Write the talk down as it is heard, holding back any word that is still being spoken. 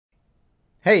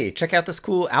Hey, check out this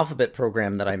cool alphabet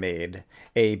program that I made.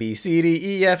 A, B, C,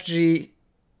 D, E, F, G.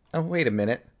 Oh, wait a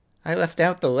minute. I left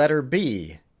out the letter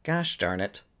B. Gosh darn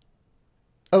it.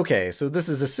 Okay, so this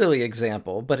is a silly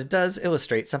example, but it does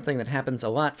illustrate something that happens a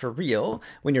lot for real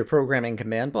when you're programming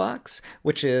command blocks,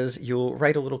 which is you'll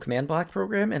write a little command block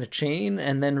program in a chain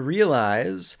and then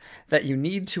realize that you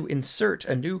need to insert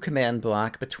a new command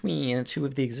block between two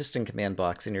of the existing command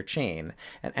blocks in your chain.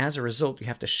 And as a result, you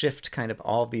have to shift kind of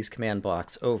all of these command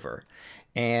blocks over.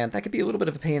 And that could be a little bit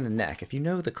of a pain in the neck. If you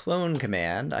know the clone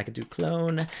command, I could do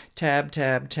clone tab,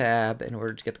 tab, tab in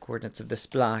order to get the coordinates of this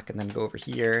block, and then go over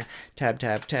here, tab,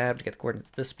 tab, tab to get the coordinates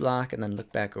of this block, and then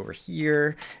look back over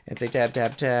here and say tab,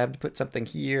 tab, tab to put something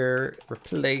here,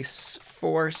 replace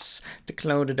force to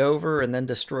clone it over, and then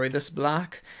destroy this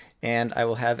block. And I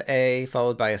will have A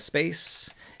followed by a space,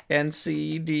 and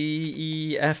C, D,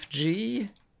 E, F, G.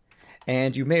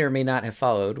 And you may or may not have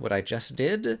followed what I just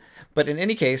did, but in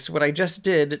any case, what I just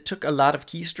did took a lot of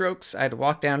keystrokes. I had to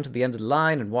walk down to the end of the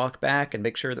line and walk back and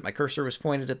make sure that my cursor was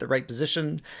pointed at the right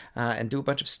position and do a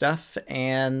bunch of stuff,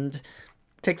 and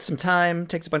takes some time,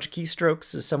 takes a bunch of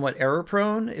keystrokes, is somewhat error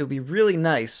prone. It would be really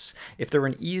nice if there were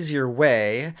an easier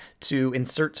way to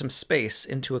insert some space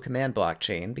into a command block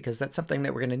chain, because that's something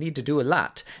that we're going to need to do a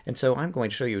lot, and so I'm going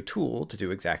to show you a tool to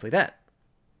do exactly that.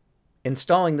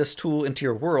 Installing this tool into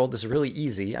your world is really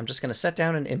easy. I'm just going to set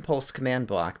down an impulse command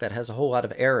block that has a whole lot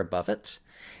of air above it.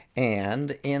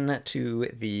 And into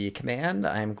the command,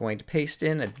 I'm going to paste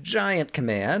in a giant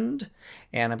command.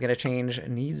 And I'm going to change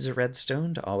nudgeZ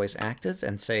redstone to always active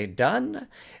and say done.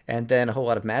 And then a whole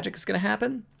lot of magic is going to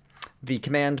happen. The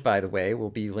command, by the way, will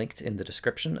be linked in the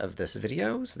description of this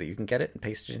video so that you can get it and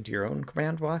paste it into your own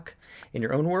command block in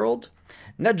your own world.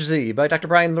 nudgeZ by Dr.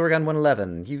 Brian Lurgan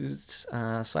 111. Use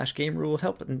 /game rule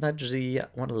help nudgeZ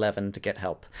 111 to get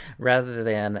help. Rather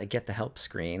than get the help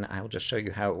screen, I will just show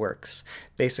you how it works.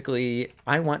 Basically,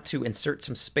 I want to insert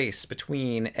some space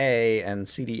between A and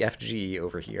C, D, F, G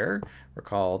over here.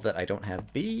 Recall that I don't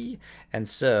have B, and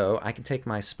so I can take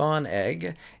my spawn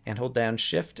egg and hold down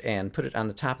shift and put it on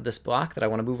the top of this block that I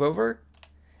want to move over,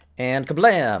 and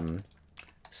kablam!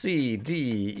 C,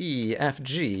 D, E, F,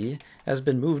 G has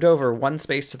been moved over one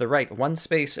space to the right, one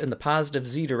space in the positive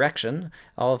Z direction.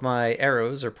 All of my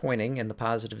arrows are pointing in the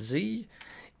positive Z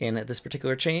in this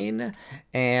particular chain,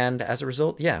 and as a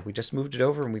result, yeah, we just moved it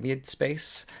over and we made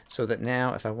space so that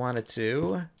now if I wanted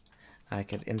to, I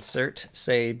could insert,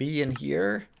 say, B in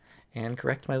here and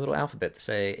correct my little alphabet to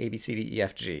say A, B, C, D, E,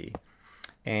 F, G.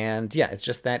 And yeah, it's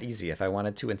just that easy. If I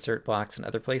wanted to insert blocks in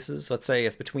other places, let's say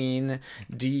if between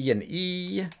D and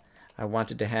E, I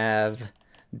wanted to have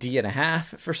D and a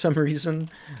half for some reason,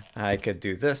 I could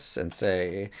do this and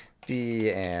say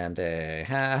D and a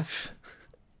half.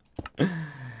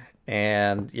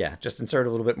 And yeah, just insert a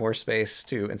little bit more space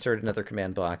to insert another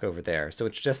command block over there. So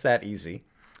it's just that easy.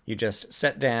 You just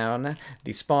set down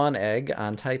the spawn egg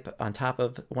on top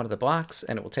of one of the blocks,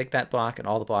 and it will take that block and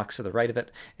all the blocks to the right of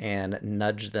it and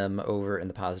nudge them over in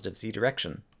the positive Z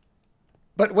direction.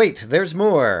 But wait, there's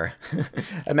more!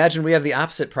 Imagine we have the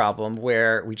opposite problem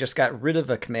where we just got rid of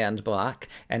a command block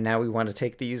and now we want to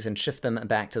take these and shift them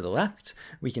back to the left.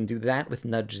 We can do that with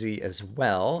nudgeZ as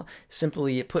well.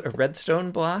 Simply put a redstone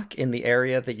block in the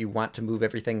area that you want to move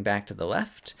everything back to the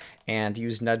left and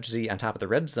use nudgeZ on top of the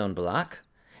redstone block.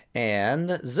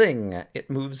 And zing, it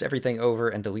moves everything over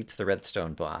and deletes the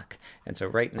redstone block. And so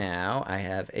right now I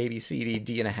have A, B, C, D,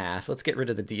 D and a half. Let's get rid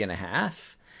of the D and a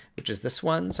half, which is this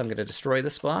one. So I'm going to destroy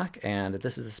this block, and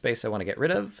this is the space I want to get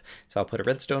rid of. So I'll put a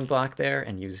redstone block there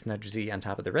and use nudgeZ on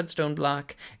top of the redstone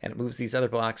block, and it moves these other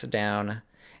blocks down.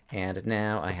 And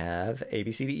now I have A,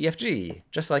 B, C, D, E, F, G,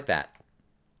 just like that.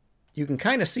 You can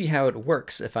kind of see how it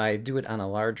works if I do it on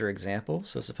a larger example.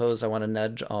 So suppose I want to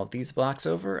nudge all of these blocks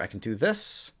over. I can do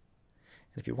this.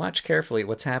 If you watch carefully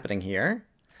what's happening here,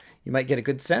 you might get a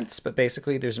good sense, but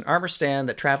basically there's an armor stand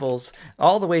that travels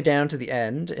all the way down to the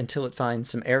end until it finds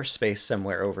some airspace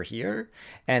somewhere over here,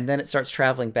 and then it starts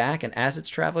traveling back, and as it's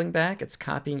traveling back, it's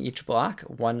copying each block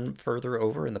one further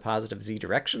over in the positive Z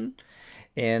direction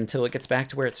until it gets back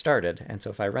to where it started. And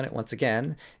so if I run it once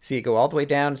again, see it go all the way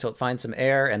down until it finds some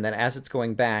air, and then as it's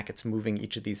going back, it's moving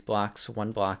each of these blocks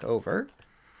one block over.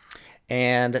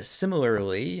 And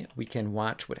similarly, we can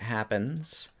watch what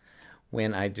happens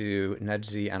when I do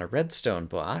nudgeZ on a redstone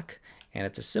block. And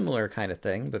it's a similar kind of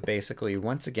thing, but basically,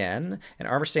 once again, an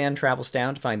armor stand travels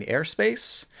down to find the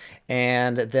airspace,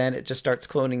 and then it just starts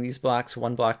cloning these blocks,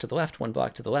 one block to the left, one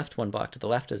block to the left, one block to the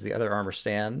left, as the other armor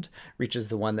stand reaches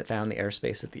the one that found the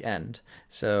airspace at the end.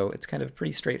 So it's kind of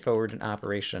pretty straightforward in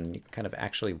operation. You can kind of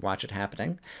actually watch it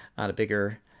happening on a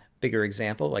bigger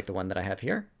example like the one that I have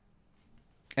here.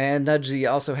 And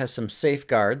nudgeZ also has some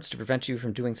safeguards to prevent you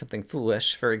from doing something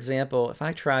foolish. For example, if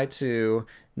I try to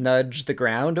nudge the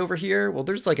ground over here, well,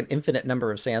 there's like an infinite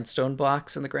number of sandstone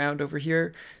blocks in the ground over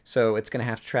here, so it's going to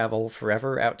have to travel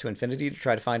forever out to infinity to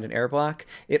try to find an air block.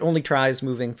 It only tries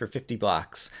moving for 50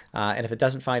 blocks, and if it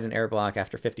doesn't find an air block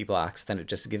after 50 blocks, then it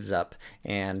just gives up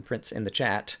and prints in the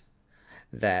chat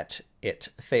that it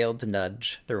failed to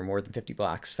nudge. There were more than 50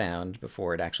 blocks found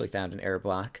before it actually found an error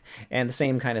block. And the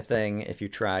same kind of thing if you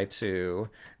try to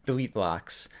delete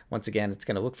blocks. Once again, it's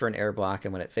going to look for an error block,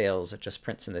 and when it fails, it just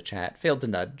prints in the chat, failed to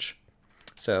nudge.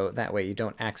 So that way you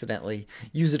don't accidentally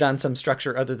use it on some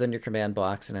structure other than your command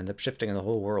blocks and end up shifting the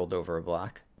whole world over a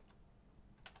block.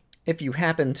 If you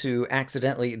happen to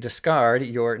accidentally discard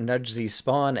your nudgeZ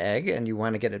spawn egg and you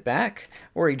want to get it back,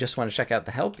 or you just want to check out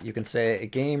the help, you can say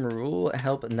game rule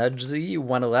help nudgeZ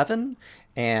 111,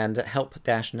 and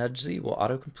help-nudgeZ will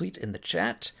autocomplete in the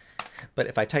chat. But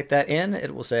if I type that in,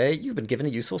 it will say, you've been given a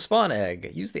useful spawn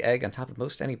egg. Use the egg on top of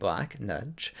most any block,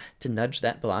 nudge, to nudge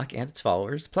that block and its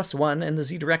followers, +1 in the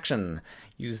Z direction.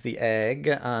 Use the egg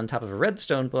on top of a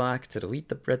redstone block to delete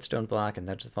the redstone block and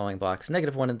nudge the following blocks,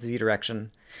 -1 in the Z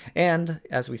direction. And,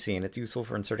 as we've seen, it's useful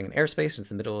for inserting an airspace into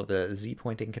the middle of the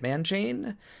Z-pointing command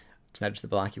chain, to nudge the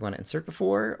block you want to insert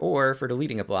before, or for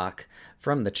deleting a block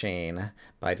from the chain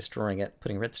by destroying it,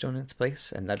 putting redstone in its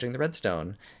place, and nudging the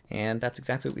redstone. And that's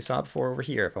exactly what we saw before over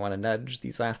here. If I want to nudge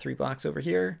these last 3 blocks over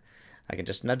here, I can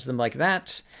just nudge them like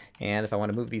that. And if I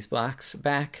want to move these blocks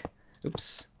back,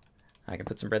 oops, I can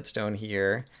put some redstone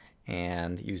here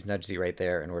and use nudgeZ right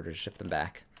there in order to shift them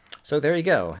back. So there you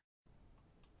go.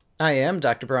 I am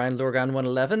Dr. Brian Lorgon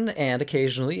 111, and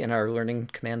occasionally in our Learning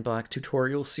Command Block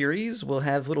tutorial series, we'll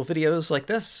have little videos like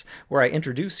this where I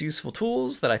introduce useful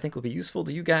tools that I think will be useful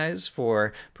to you guys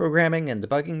for programming and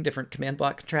debugging different command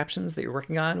block contraptions that you're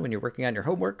working on when you're working on your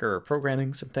homework or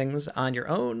programming some things on your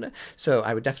own. So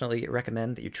I would definitely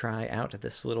recommend that you try out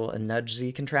this little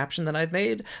nudgeZ contraption that I've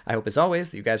made. I hope, as always,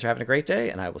 that you guys are having a great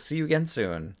day, and I will see you again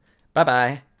soon.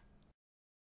 Bye-bye.